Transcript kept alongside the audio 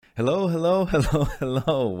Hello, hello, hello,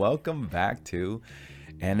 hello. Welcome back to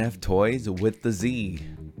NF Toys with the Z.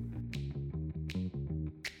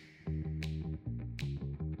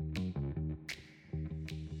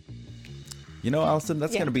 You know, Allison,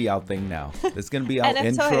 that's Yeah. going to be our thing now. It's going to be our NF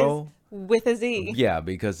intro. Toys with a Z. Yeah,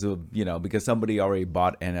 because because somebody already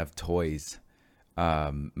bought NF Toys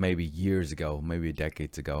maybe years ago, maybe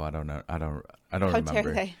decades ago. I don't know. I don't How remember.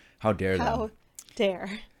 dare they? How dare them? How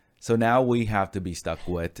dare. So now we have to be stuck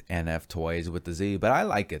with NF Toys with the Z, but I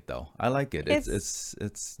like it though. I like it. It's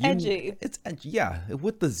edgy. It's edgy. Yeah,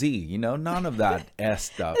 with the Z. You know, none of that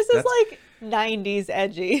S stuff. This is like 90s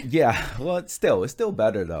edgy. Yeah. Well, it's still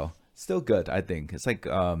better though. Still good, I think. It's like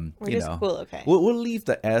We're just cool, okay. We'll leave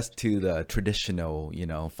the S to the traditional,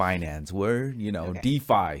 finance. We're Okay.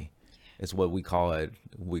 DeFi is what we call it.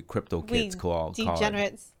 We crypto kids call it.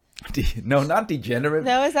 Degenerates. No, not degenerate.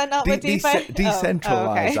 No, is that not what DeFi?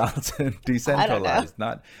 Decentralized. Oh, Allison. Decentralized.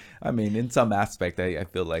 Not. I mean, in some aspect, I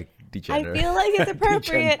feel like degenerate. I feel like it's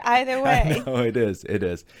appropriate either way. No, it is. It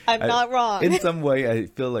is. I'm not wrong. In some way, I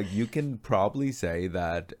feel like you can probably say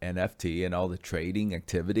that NFT and all the trading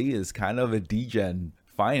activity is kind of a degen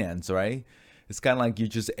finance, right? It's kind of like you're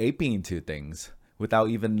just aping into things without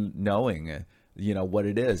even knowing, what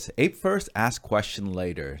it is. Ape first, ask question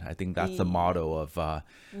later. I think that's the motto of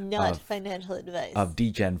Not financial advice. of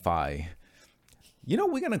DegenFi.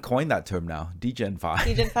 We're gonna coin that term now, DegenFi.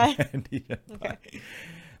 DegenFi? DegenFi. Okay.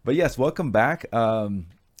 But yes, welcome back.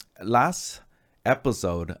 Last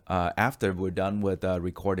episode, after we're done with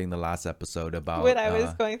recording the last episode about When I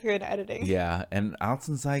was going through and editing. yeah, and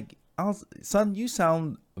Allison's like, son, you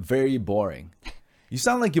sound very boring. You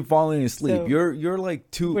sound like you're falling asleep. So, you're like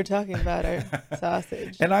too. We're talking about our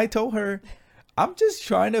sausage. And I told her, I'm just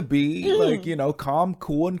trying to be like, calm,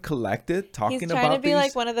 cool, and collected, talking He's about trying to be these.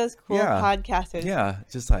 like one of those cool podcasters. Yeah,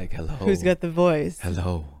 just like, hello. Who's got the voice?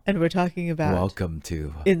 Hello. And we're talking about Welcome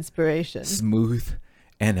to inspiration. Smooth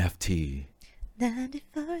NFT.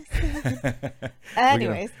 94/7.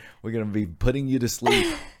 Anyways, we're gonna be putting you to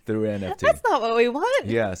sleep through NFT. that's not what we want.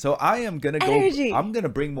 Yeah, so I am gonna Energy. go. I'm gonna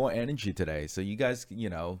bring more energy today, so you guys,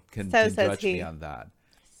 can So says judge he. me on that.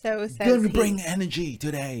 So says Gonna he. bring energy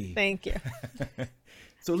today. Thank you.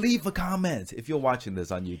 So leave a comment if you're watching this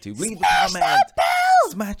on YouTube. Leave Smash a comment. that bell!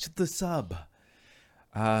 Smash the sub.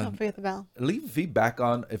 Don't forget the bell. Leave feedback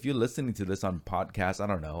on if you're listening to this on podcast. I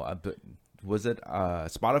don't know. But was it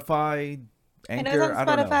Spotify, Anchor? I know it's on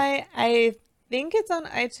don't know. Spotify. I think it's on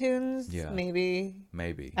iTunes. Yeah. Maybe.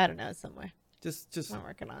 Maybe. I don't know. It's somewhere. Just I'm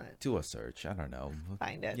working on it. do a search. I don't know.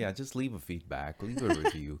 Find it. Yeah, just leave a feedback. Leave a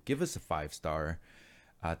review. Give us a 5-star.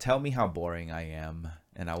 Tell me how boring I am,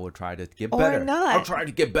 and I will try to get better. not. I'll try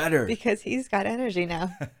to get better. Because he's got energy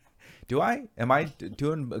now. Do I? Am I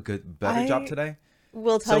doing a better job today?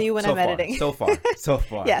 We'll tell you when I'm far, editing. So far.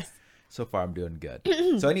 Yes. So far, I'm doing good.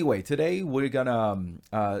 So anyway, today we're gonna.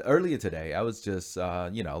 Earlier today, I was just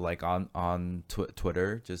like on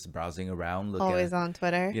Twitter, just browsing around, looking. Always on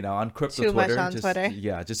Twitter. On crypto Too Twitter. much on just, Twitter.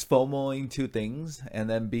 Yeah, just FOMOing two things and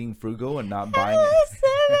then being frugal and not buying. Listen,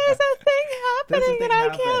 there's a thing There's a happening thing and I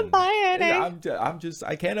happening. can't buy any. I'm just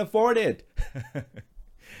I can't afford it.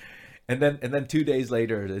 And then 2 days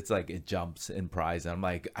later, it's like it jumps in price. And I'm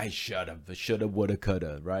like, I shoulda, woulda,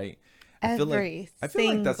 coulda, right? I feel like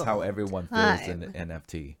that's how single everyone feels in time.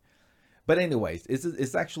 NFT. But anyways,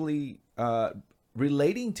 it's actually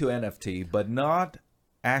relating to NFT, but not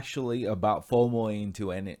actually about FOMOing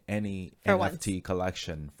to any For NFT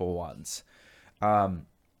collection for once. I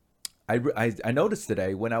noticed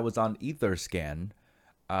today when I was on Etherscan,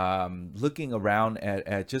 looking around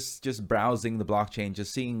at just browsing the blockchain,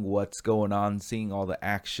 just seeing what's going on, seeing all the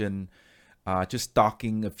action, just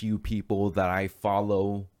stalking a few people that I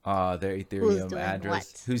follow, their Ethereum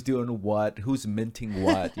address, who's doing what, who's minting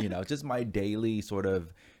what, just my daily sort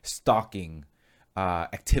of stalking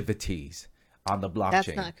activities on the blockchain.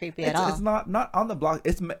 That's not creepy at all. It's not on the block.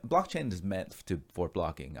 Blockchain is meant for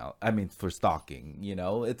blocking. I mean, for stalking.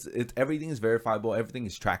 It's everything is verifiable. Everything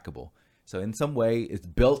is trackable. So in some way, it's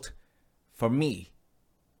built for me,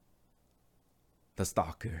 the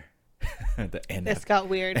stalker, This got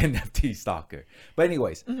weird. NFT stalker. But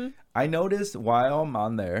anyways, I noticed while I'm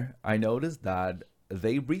on there, that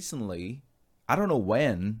they recently, I don't know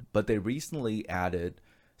when, but they recently added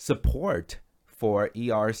support for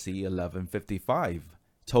ERC 1155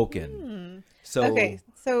 token. So Okay,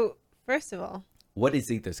 so first of all, what is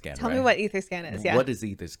Etherscan? tell me what Etherscan is. Yeah. What is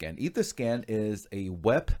Etherscan? Etherscan is a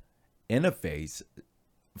web interface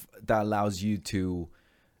that allows you to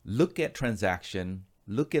look at transaction,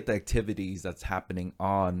 look at the activities that's happening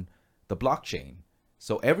on the blockchain.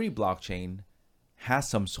 So every blockchain has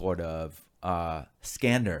some sort of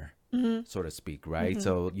scanner, so to speak, right?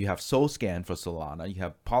 So you have Solscan for Solana, you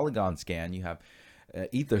have Polygon Scan, you have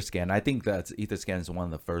Etherscan. I think that Etherscan is one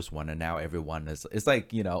of the first one, and now everyone is. It's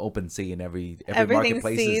like, you know, OpenSea, and every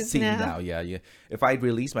marketplace is C now. Yeah. If I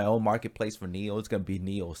release my own marketplace for Neo, it's gonna be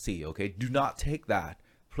Neo C. Okay, do not take that,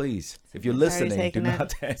 please. If you're listening, do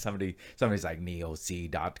not take somebody's like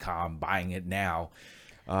neoc.com buying it now.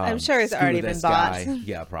 I'm sure it's already been bought.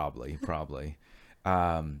 Yeah, probably.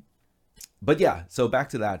 But yeah, so back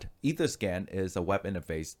to that. Etherscan is a web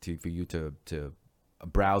interface for you to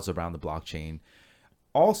browse around the blockchain.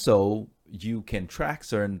 Also, you can track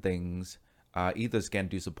certain things. Etherscan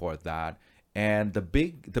do support that. And the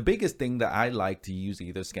biggest thing that I like to use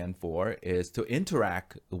Etherscan for is to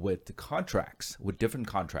interact with contracts, with different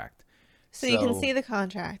contracts. So you can see the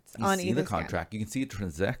contracts on Etherscan. You see the contract. You can see a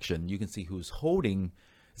transaction. You can see who's holding.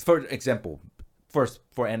 For example, first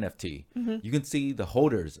for NFT, you can see the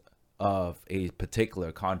holders of a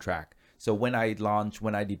particular contract. So when I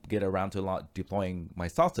get around to deploying my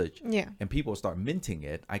sausage, and people start minting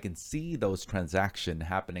it, I can see those transactions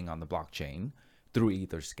happening on the blockchain through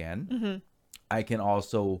Etherscan. I can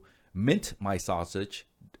also mint my sausage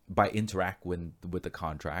by interacting with the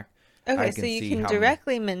contract. Okay, so you can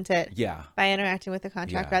directly mint it by interacting with the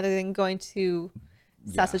contract rather than going to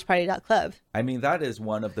sausageparty.club. I mean, that is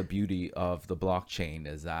one of the beauty of the blockchain,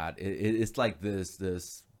 is that it's like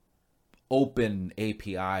this open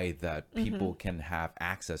API that people can have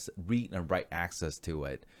access, read and write access to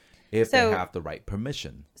it if they have the right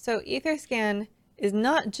permission. So Etherscan is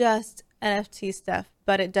not just NFT stuff,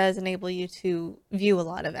 but it does enable you to view a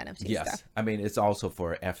lot of NFT stuff. Yes. I mean, it's also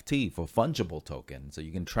for FT, for fungible tokens. So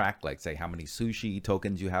you can track, like, say, how many sushi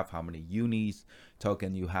tokens you have, how many unis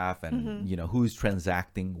token you have, and, you know, who's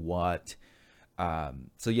transacting what.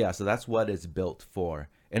 So that's what it's built for.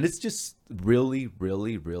 And it's just really,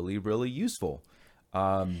 really, really, really useful.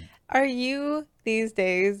 Are you these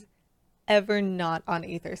days ever not on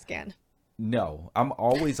Etherscan? No, I'm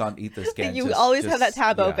always on Etherscan. You always have that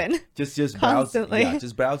tab open. Just constantly.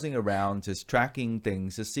 Just browsing around, just tracking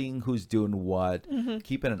things, just seeing who's doing what,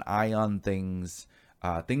 keeping an eye on things.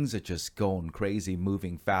 Things are just going crazy,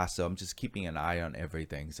 moving fast. So I'm just keeping an eye on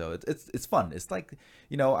everything. So it's fun. It's like,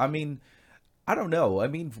 you know, I mean, I don't know. I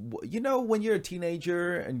mean, you know, when you're a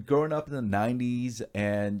teenager and growing up in the 90s,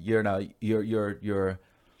 and you're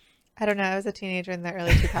I don't know. I was a teenager in the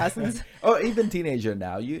early 2000s. Oh, even teenager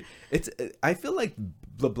now. I feel like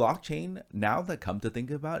the blockchain, now that come to think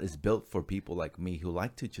about, is built for people like me who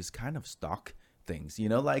like to just kind of stalk things, you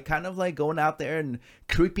know, like kind of like going out there and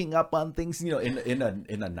creeping up on things, you know, in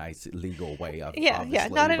a nice legal way.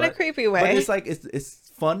 Not in a creepy way. But it's like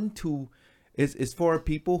it's fun to. It's for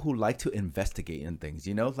people who like to investigate in things,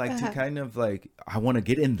 you know, like to kind of like, I want to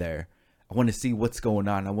get in there. I want to see what's going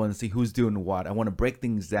on. I want to see who's doing what. I want to break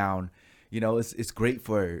things down. You know, it's great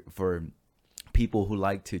for people who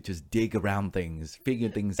like to just dig around things,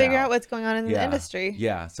 figure out what's going on in the industry.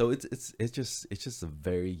 Yeah. So it's just a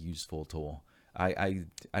very useful tool. I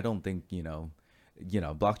don't think, you know,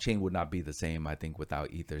 blockchain would not be the same, I think, without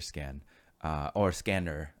Etherscan or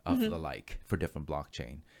scanner of the like for different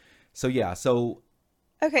blockchain. So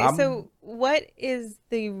okay. So what is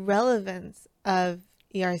the relevance of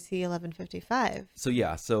ERC 1155?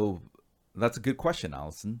 So that's a good question,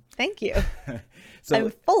 Allison. Thank you.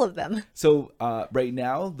 I'm full of them. So right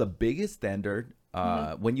now, the biggest standard,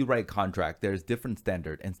 when you write contract, there's different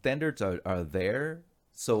standard, and standards are there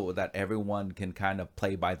so that everyone can kind of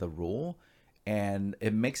play by the rule, and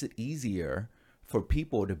it makes it easier for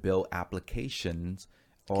people to build applications.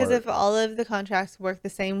 Because if all of the contracts work the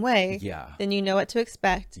same way, then you know what to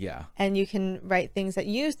expect. And you can write things that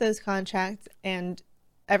use those contracts, and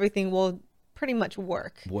everything will pretty much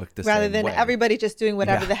work the rather same than way. Everybody just doing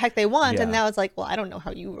whatever the heck they want. And now it's like, well, I don't know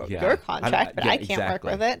how you wrote your contract, but I can't work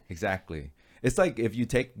with it. Exactly. It's like if you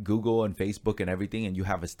take Google and Facebook and everything, and you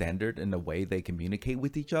have a standard in the way they communicate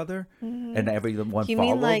with each other, and everyone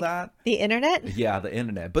follow that. The internet? Yeah, the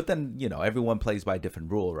internet. But then, you know, everyone plays by a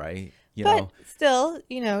different rule, right? But still,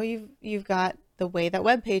 you know, you've got the way that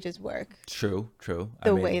web pages work. True.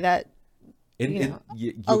 The way that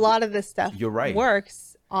a lot of this stuff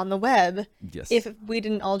works on the web. Yes. If we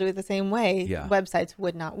didn't all do it the same way, websites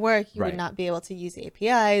would not work. You would not be able to use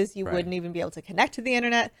APIs. You wouldn't even be able to connect to the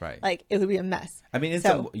internet. Like, it would be a mess. I mean,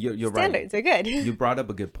 you're right. Standards are good. You brought up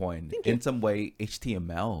a good point. In some way,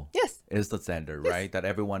 HTML is the standard, right? That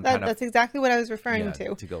everyone that's exactly what I was referring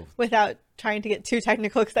to go without trying to get too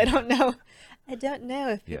technical, because I don't know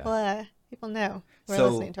if people know who are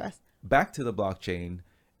listening to us. Back to the blockchain.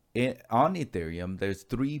 On Ethereum, there's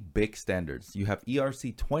three big standards. You have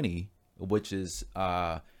ERC20, which is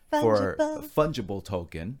for fungible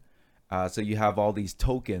token. So you have all these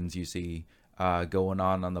tokens you see going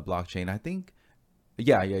on the blockchain. I think,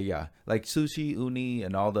 yeah, like Sushi, Uni,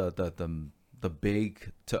 and all the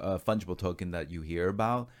big fungible token that you hear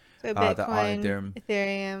about. So Bitcoin,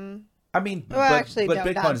 Ethereum. I mean, well, actually, but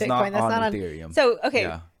Bitcoin's not on Ethereum. So,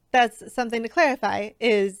 okay, that's something to clarify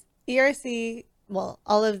is ERC, well,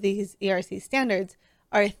 all of these ERC standards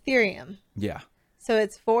are Ethereum. Yeah. So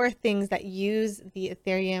it's for things that use the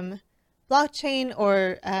Ethereum blockchain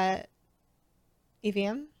or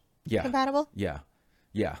EVM compatible. Yeah.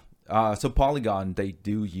 So Polygon, they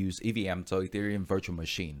do use EVM, so Ethereum Virtual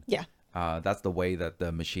Machine. Yeah. That's the way that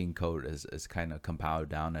the machine code is kind of compiled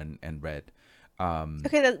down and read.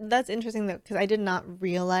 Okay, that's interesting though, because I did not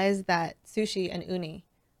realize that Sushi and Uni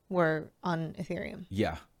were on Ethereum.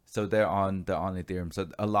 Yeah, so they're on Ethereum. So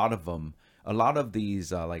a lot of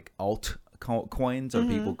these like alt coins, or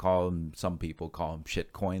some people call them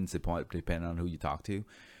shit coins, depending on who you talk to.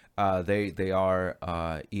 They are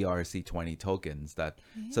ERC20 tokens that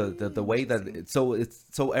so the way that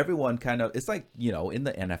so everyone kind of, it's like, in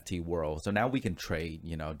the NFT world. So now we can trade,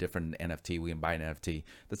 different NFT, we can buy an NFT.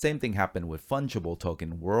 The same thing happened with fungible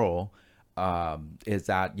token world. Is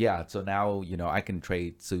that so now I can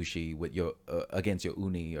trade Sushi with your against your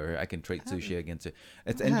Uni, or I can trade Sushi against it,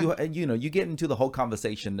 and you get into the whole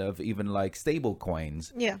conversation of even like stable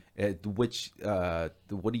coins, which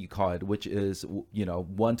what do you call it, which is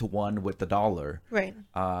 1-to-1 with the dollar, right?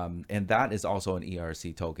 And that is also an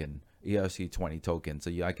ERC token, ERC20 token. So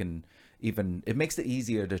I can even, it makes it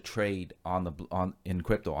easier to trade in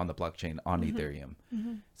crypto on the blockchain on Ethereum.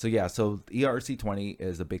 So so ERC20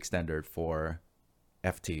 is a big standard for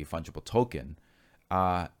FT, fungible token.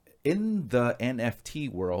 In the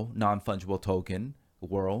NFT world, non-fungible token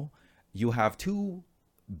world, you have two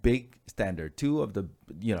big standard, two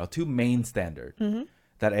main standard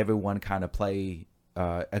that everyone kind of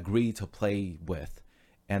agree to play with,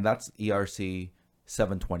 and that's ERC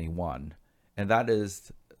 721, and that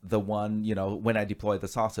is the one, when I deploy the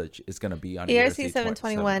sausage, is going to be on ERC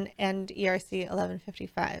 721 and ERC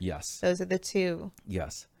 1155. Yes. Those are the two.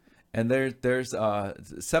 Yes. And there's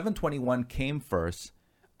 721 came first,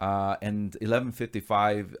 and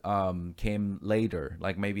 1155 came later,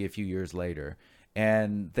 like maybe a few years later.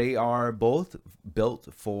 And they are both built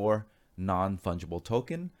for non-fungible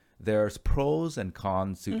token. There's pros and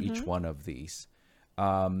cons to each one of these.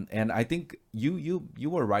 And I think you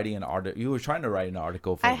were writing an article. You were trying to write an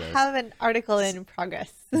article for this. I have an article in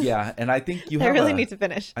progress. Yeah, and I think I really need to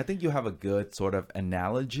finish. I think you have a good sort of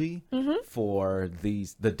analogy for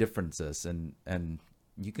the differences, and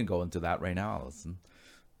you can go into that right now, Allison.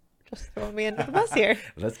 Just throw me into the bus here.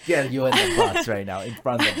 Let's get you in the bus right now, in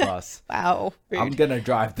front of the bus. Wow, rude. I'm gonna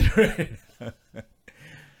drive through it.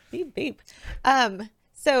 Beep beep.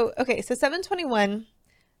 So 721.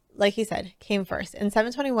 Like he said, came first. And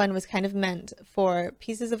 721 was kind of meant for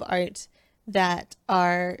pieces of art that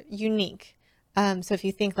are unique. So if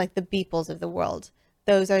you think like the Beeples of the world,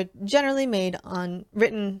 those are generally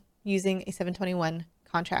written using a 721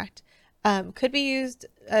 contract. Could be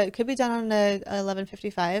done on a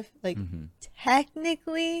 1155. Like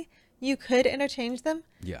technically you could interchange them.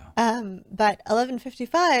 Yeah. But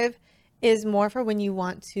 1155 is more for when you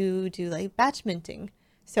want to do like batch minting.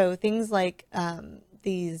 So things like,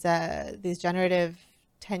 these generative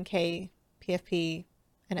 10K PFP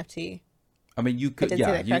NFT. I mean, you could,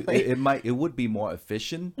 it would be more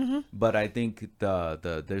efficient, but I think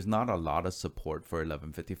there's not a lot of support for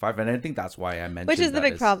 1155, and I think that's why I mentioned, which is the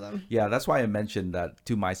big problem. Yeah, that's why I mentioned that.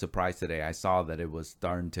 To my surprise today, I saw that it was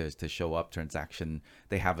starting to show up transaction.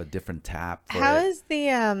 They have a different tab for How is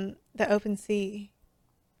the OpenSea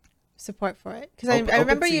support for it? Because I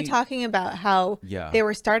remember you talking about how they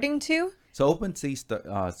were starting to. So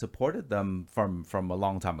OpenSea supported them from a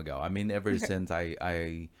long time ago. I mean, ever since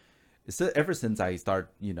I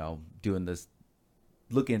start, doing this,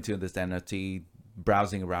 looking into this NFT,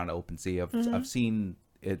 browsing around OpenSea, I've seen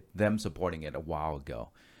them supporting it a while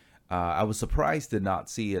ago. I was surprised to not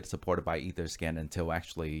see it supported by Etherscan until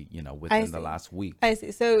actually, within the last week. I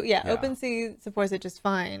see. So OpenSea supports it just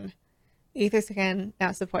fine. Etherscan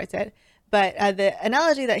now supports it. But the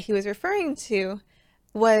analogy that he was referring to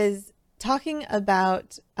was talking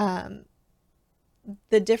about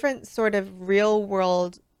the different sort of real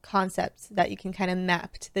world concepts that you can kind of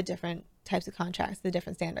map to the different types of contracts, the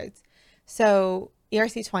different standards. So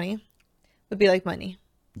ERC20 would be like money.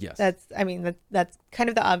 Yes. That's kind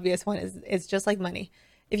of the obvious one. It's just like money.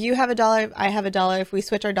 If you have $1, I have $1. If we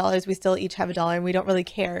switch our dollars, we still each have $1, and we don't really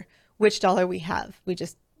care which dollar we have. We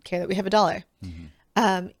just care that we have $1.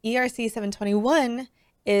 ERC 721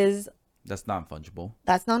 is That's non-fungible.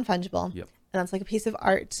 That's non-fungible. Yep. And that's like a piece of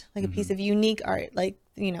art, like a piece of unique art, like,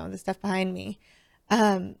 you know, the stuff behind me.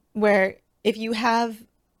 Where if you have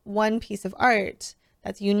one piece of art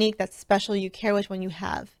that's unique, that's special, you care which one you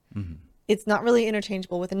have, it's not really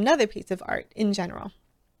interchangeable with another piece of art in general.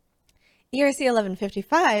 ERC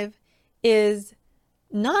 1155 is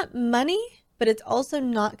not money, but it's also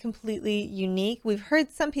not completely unique. We've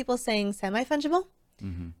heard some people saying semi-fungible,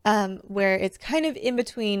 where it's kind of in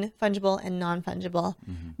between fungible and non-fungible.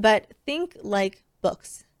 But think like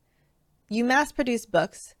books. You mass produce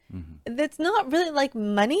books. That's not really like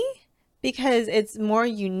money because it's more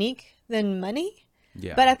unique than money.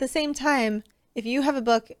 Yeah. But at the same time, if you have a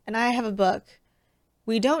book and I have a book,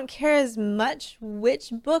 we don't care as much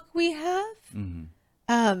which book we have.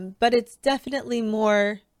 But it's definitely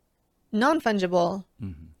more non-fungible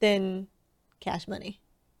than cash money.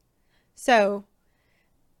 So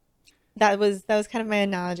that was kind of my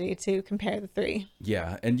analogy to compare the three.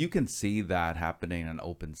 Yeah, and you can see that happening on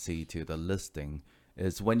OpenSea too. The listing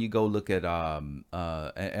is when you go look at and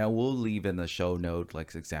we'll leave in the show note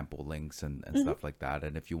like example links and stuff like that.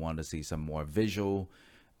 And if you want to see some more visual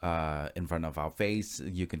in front of our face,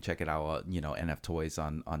 you can check it out. NF Toys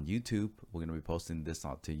on YouTube. We're gonna be posting this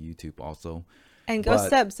out to YouTube also. And go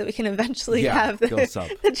sub so we can eventually have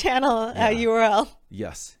the channel URL.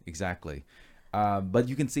 Yes, exactly. But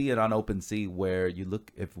you can see it on OpenSea where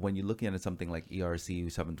when you're looking at something like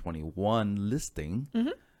ERC 721 listing,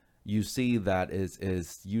 you see that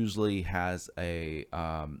is usually has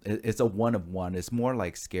it's a one of one. It's more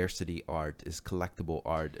like scarcity art. It's collectible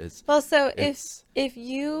art. If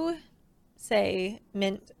you say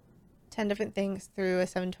mint 10 different things through a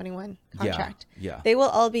 721 contract, they will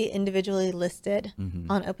all be individually listed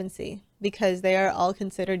on OpenSea because they are all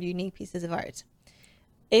considered unique pieces of art.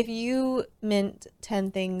 If you mint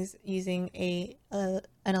 10 things using an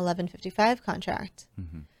 1155 contract,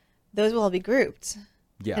 those will all be grouped.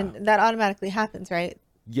 Yeah. And that automatically happens, right?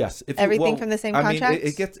 Yes. Everything from the same contract?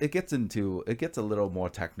 It gets a little more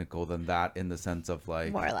technical than that in the sense of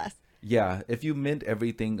like more or less. Yeah, if you mint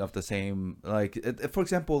everything of the same, like for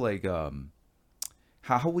example, like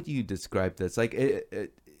how would you describe this? Like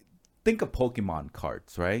think of Pokemon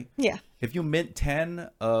cards, right? Yeah. If you mint 10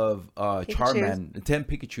 of Charmander, 10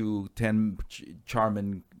 Pikachu, 10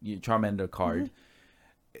 Charmander card,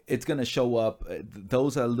 it's gonna show up.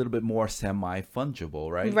 Those are a little bit more semi-fungible,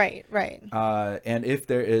 right? Right. And if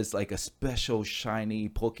there is like a special shiny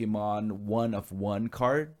Pokemon one of one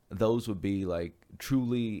card, those would be like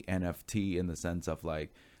truly NFT in the sense of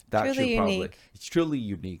like that truly should probably unique. It's truly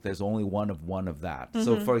unique. There's only one of that.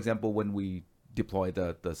 So for example, when we deploy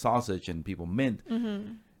the sausage and people mint,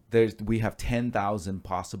 we have 10,000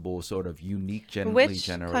 possible sort of unique generated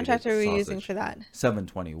contract are we sausage. using for that?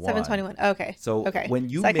 721. 721. Okay. So when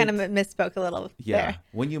you I kind of misspoke a little there.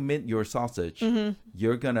 When you mint your sausage,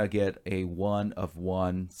 you're gonna get a one of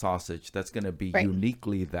one sausage that's gonna be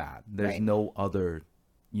uniquely that. There's no other,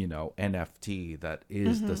 NFT that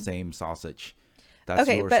is the same sausage. That's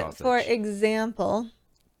your sausage. For example,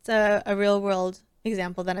 it's a real world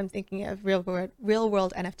example that I'm thinking of, real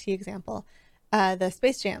world NFT example. The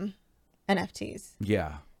Space Jam NFTs.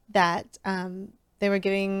 Yeah. That they were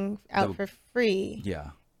giving out for free.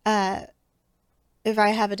 Yeah. If I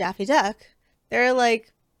have a Daffy Duck, there are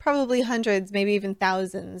like probably hundreds, maybe even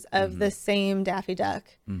thousands of the same Daffy Duck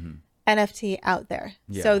NFT out there.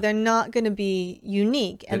 Yeah. So they're not going to be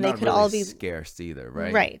unique, and they could all be scarce either,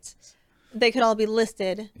 right? Right. They could all be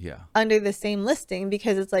listed under the same listing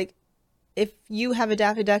because it's like, if you have a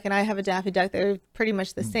Daffy Duck and I have a Daffy Duck, they're pretty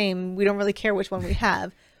much the same. We don't really care which one we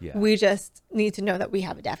have. We just need to know that we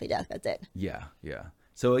have a Daffy Duck. That's it. Yeah.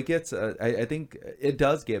 So it gets. I think it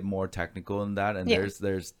does get more technical in that, and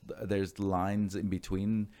there's lines in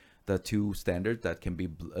between the two standards that can be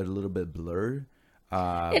a little bit blurred.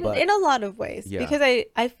 In a lot of ways, because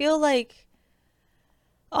I feel like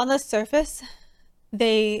on the surface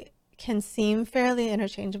they can seem fairly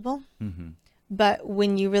interchangeable. But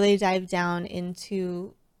when you really dive down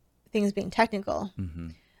into things being technical,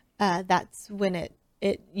 that's when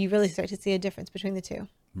you really start to see a difference between the two,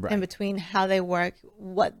 and between how they work,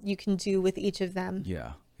 what you can do with each of them.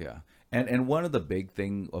 Yeah. And one of the big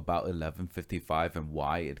thing about 1155 and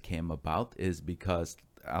why it came about is because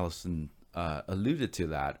Allison alluded to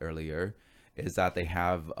that earlier, is that they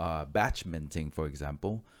have batch minting, for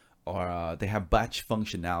example. Or they have batch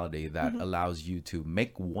functionality that allows you to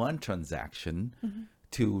make one transaction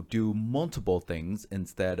to do multiple things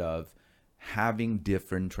instead of having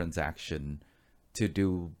different transaction to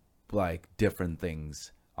do like different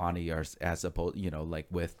things on ERC, as opposed, like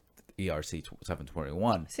with ERC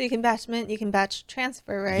 721. So you can batch mint, you can batch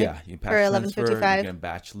transfer, right? Yeah, you for batch transfer, 1155. you can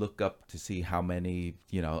batch lookup to see how many,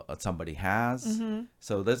 somebody has.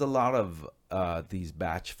 So there's a lot of these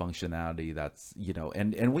batch functionality that's,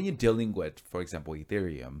 and when you're dealing with, for example,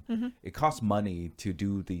 Ethereum, it costs money to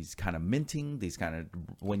do these kind of minting, these kind of,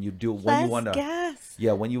 when you want to, gas.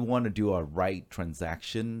 yeah, when you want to do a write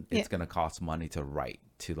transaction, it's going to cost money to write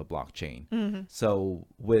to the blockchain. So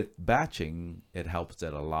with batching, it helps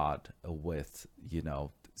it a lot with,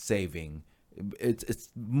 saving. It's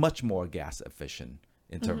much more gas efficient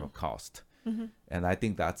in terms of cost. And I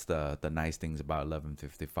think that's the nice things about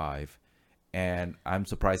 1155. And I'm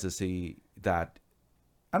surprised to see that.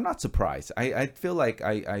 I'm not surprised. I feel like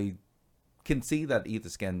I can see that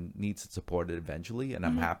Etherscan needs to support it eventually, and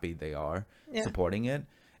I'm happy they are supporting it.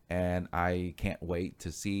 And I can't wait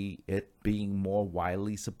to see it being more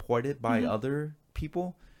widely supported by other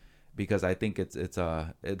people, because I think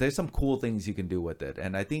there's some cool things you can do with it.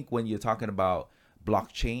 And I think when you're talking about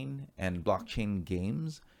blockchain and blockchain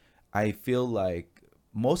games, I feel like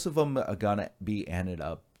most of them are gonna be ended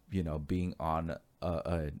up, being on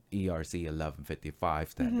a ERC 1155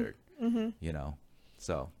 standard.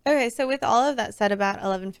 So Okay, so with all of that said about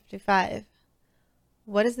 1155,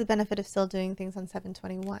 what is the benefit of still doing things on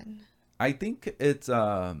 721? I think it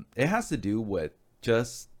has to do with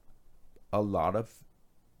just a lot of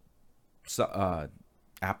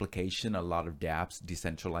application, a lot of dApps,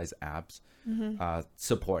 decentralized apps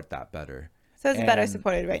support that better. So it's better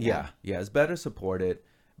supported right now. Yeah, it's better supported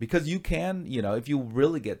because you can, if you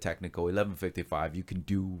really get technical, 1155, you can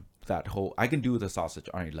do that whole. I can do the sausage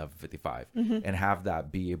on 1155 and have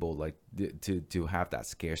that be able to have that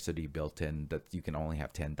scarcity built in, that you can only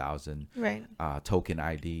have 10,000 token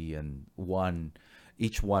ID, and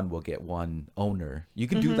each one will get one owner. You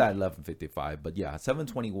can do that 1155, but yeah,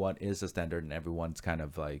 721 is a standard, and everyone's kind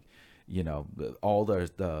of like, all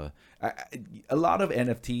a lot of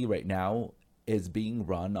NFT right now is being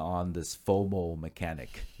run on this FOMO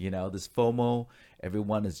mechanic. This FOMO,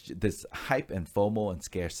 everyone is this hype and FOMO and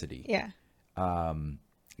scarcity. Yeah.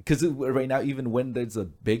 Because right now, even when there's a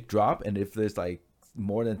big drop, and if there's like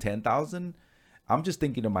more than 10,000, I'm just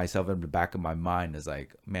thinking to myself in the back of my mind is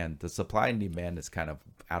like, man, the supply and demand is kind of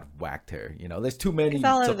out of whack here. There's too many. It's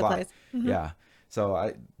all over the place. Yeah.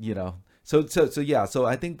 So so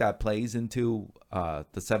I think that plays into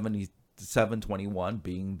the 721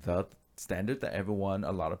 being the standard that a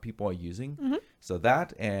lot of people are using. So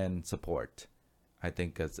that and support, I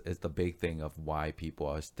think is the big thing of why people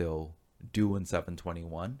are still doing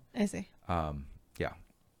 721. I see. Yeah. All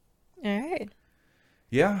right.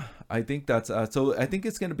 Yeah, I think that's so I think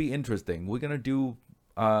it's going to be interesting. We're going to do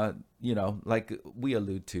like we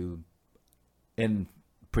allude to in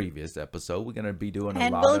previous episode, we're going to be doing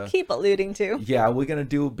and we'll keep alluding to. Yeah, we're going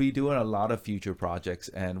to be doing a lot of future projects,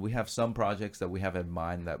 and we have some projects that we have in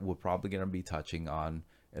mind that we're probably going to be touching on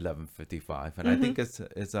 1155. And I think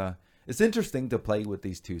it's interesting to play with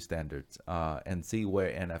these two standards and see where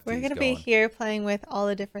NFTs We're going to be here playing with all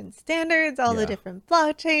the different standards, all the different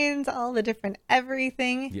blockchains, all the different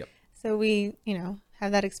everything. Yep. So we,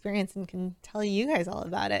 have that experience and can tell you guys all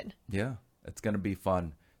about it. Yeah, it's going to be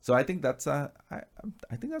fun. So I think that's I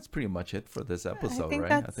think that's pretty much it for this episode,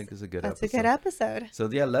 right? I think it's a good episode. That's a good episode. So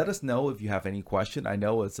yeah, let us know if you have any question. I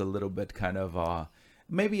know it's a little bit kind of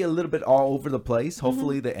maybe a little bit all over the place.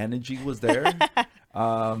 Hopefully the energy was there.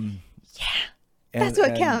 That's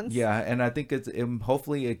what counts. Yeah, and I think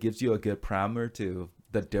hopefully it gives you a good primer to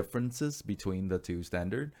the differences between the two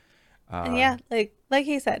standard. And yeah, like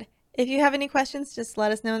he said, if you have any questions, just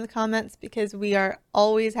let us know in the comments, because we are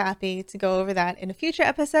always happy to go over that in a future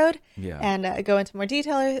episode and go into more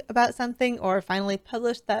detail about something, or finally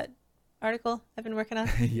publish that article I've been working on.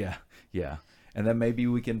 Yeah. And then maybe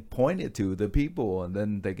we can point it to the people, and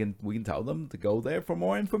then we can tell them to go there for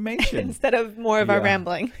more information instead of more of our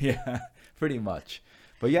rambling. Yeah, pretty much.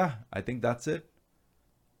 But yeah, I think that's it.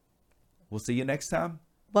 We'll see you next time.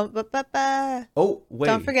 Oh, wait.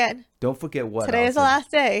 Don't forget what today is the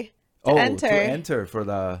last day to enter for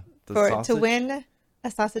the sausage. To win a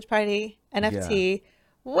Sausage Party NFT.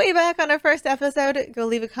 Way back on our first episode, go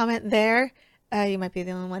leave a comment there. You might be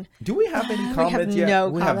the only one. Do we have any comments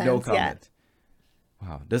yet? We have no comment yet.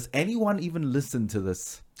 Wow. Does anyone even listen to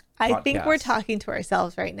this podcast? I think we're talking to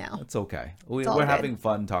ourselves right now. It's okay. We're having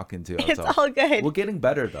fun talking to ourselves. It's all good. We're getting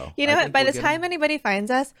better, though. You know what? By the time anybody finds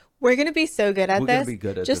us, we're going to be so good at this. We're going to be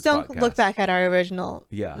good at Just this don't podcast. look back at our original.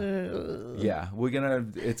 Yeah. Yeah.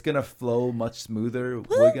 It's going to flow much smoother.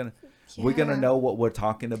 We're going to know what we're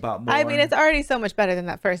talking about more. I mean, it's already so much better than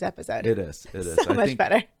that first episode. It is. So much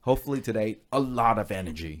better. Hopefully today, a lot of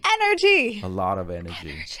energy. A lot of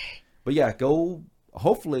energy. But yeah, go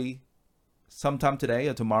hopefully sometime today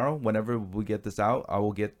or tomorrow, whenever we get this out, I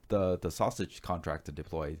will get the sausage contract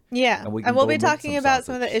deployed. Yeah, and we'll be talking about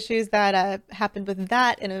some of the issues that happened with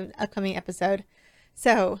that in an upcoming episode.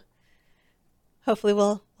 So hopefully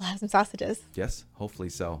we'll have some sausages. Yes, hopefully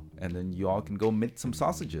so. And then you all can go mint some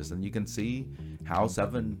sausages, and you can see how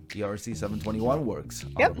ERC 721 works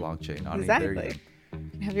on the blockchain on exactly.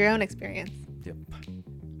 Ethereum. Have your own experience. Yep.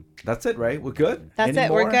 That's it, right? We're good? That's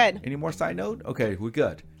it. We're good. Any more side note? Okay, we're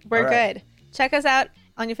good. We're good. Check us out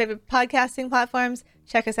on your favorite podcasting platforms.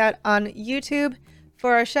 Check us out on YouTube.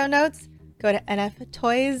 For our show notes, go to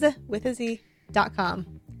nftoyswithaz.com.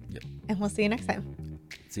 Yep. And we'll see you next time.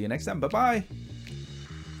 See you next time. Bye-bye.